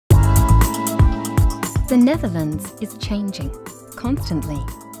The Netherlands is changing, constantly.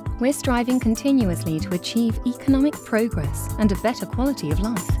 We're striving continuously to achieve economic progress and a better quality of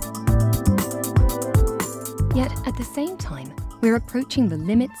life. Yet, at the same time, we're approaching the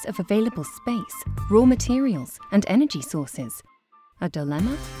limits of available space, raw materials, and energy sources. A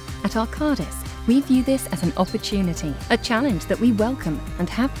dilemma? At ARCADIS, we view this as an opportunity, a challenge that we welcome and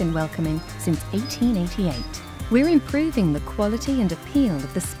have been welcoming since 1888. We're improving the quality and appeal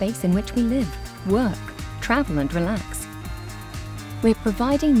of the space in which we live, work, travel and relax. We're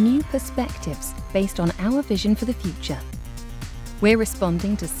providing new perspectives based on our vision for the future. We're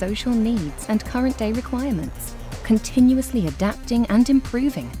responding to social needs and current day requirements, continuously adapting and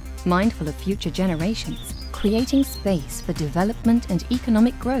improving, mindful of future generations, creating space for development and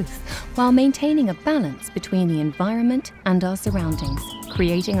economic growth while maintaining a balance between the environment and our surroundings,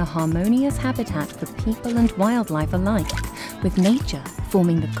 creating a harmonious habitat for people and wildlife alike, with nature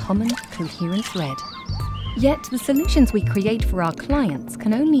forming the common, coherent thread. Yet the solutions we create for our clients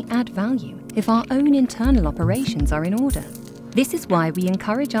can only add value if our own internal operations are in order. This is why we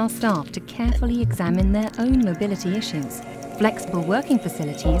encourage our staff to carefully examine their own mobility issues. Flexible working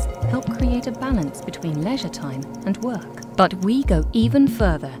facilities help create a balance between leisure time and work. But we go even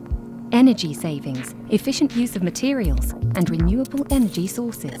further. Energy savings, efficient use of materials, and renewable energy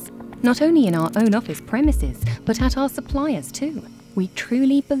sources. Not only in our own office premises, but at our suppliers too. We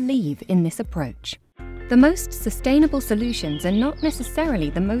truly believe in this approach. The most sustainable solutions are not necessarily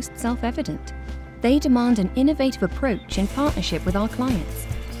the most self-evident. They demand an innovative approach in partnership with our clients.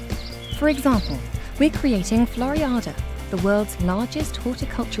 For example, we're creating Floriada, the world's largest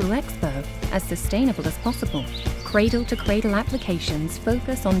horticultural expo, as sustainable as possible. Cradle-to-cradle applications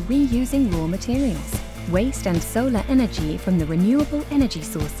focus on reusing raw materials, waste and solar energy from the renewable energy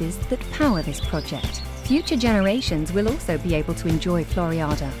sources that power this project. Future generations will also be able to enjoy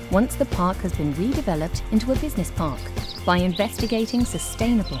Floriada once the park has been redeveloped into a business park. By investigating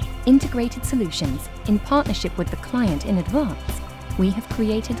sustainable, integrated solutions in partnership with the client in advance, we have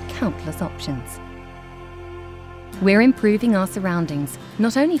created countless options. We're improving our surroundings,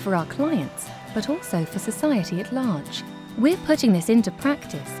 not only for our clients, but also for society at large. We're putting this into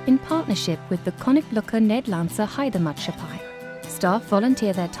practice in partnership with the Koninklijke Nederlandse Heidemaatschappij. Staff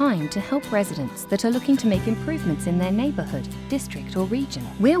volunteer their time to help residents that are looking to make improvements in their neighbourhood, district or region.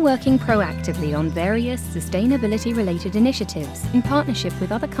 We're working proactively on various sustainability-related initiatives in partnership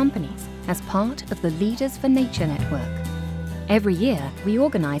with other companies as part of the Leaders for Nature network. Every year, we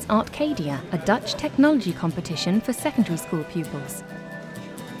organise ARCADIS, a Dutch technology competition for secondary school pupils.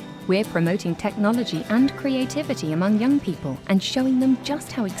 We're promoting technology and creativity among young people and showing them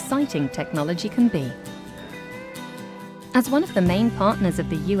just how exciting technology can be. As one of the main partners of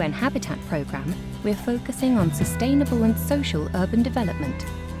the UN Habitat Programme, we're focusing on sustainable and social urban development.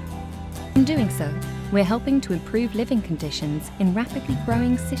 In doing so, we're helping to improve living conditions in rapidly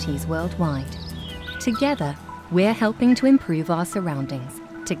growing cities worldwide. Together, we're helping to improve our surroundings.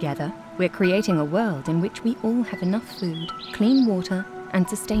 Together, we're creating a world in which we all have enough food, clean water, and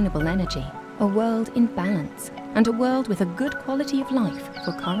sustainable energy. A world in balance, and a world with a good quality of life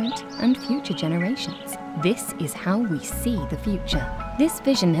for current and future generations. This is how we see the future. This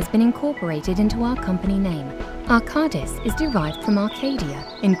vision has been incorporated into our company name. ARCADIS is derived from Arcadia,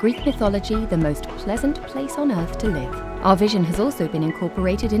 in Greek mythology the most pleasant place on earth to live. Our vision has also been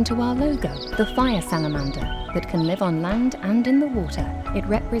incorporated into our logo, the fire salamander, that can live on land and in the water. It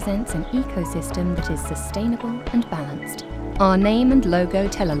represents an ecosystem that is sustainable and balanced. Our name and logo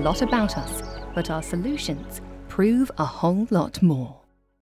tell a lot about us, but our solutions prove a whole lot more.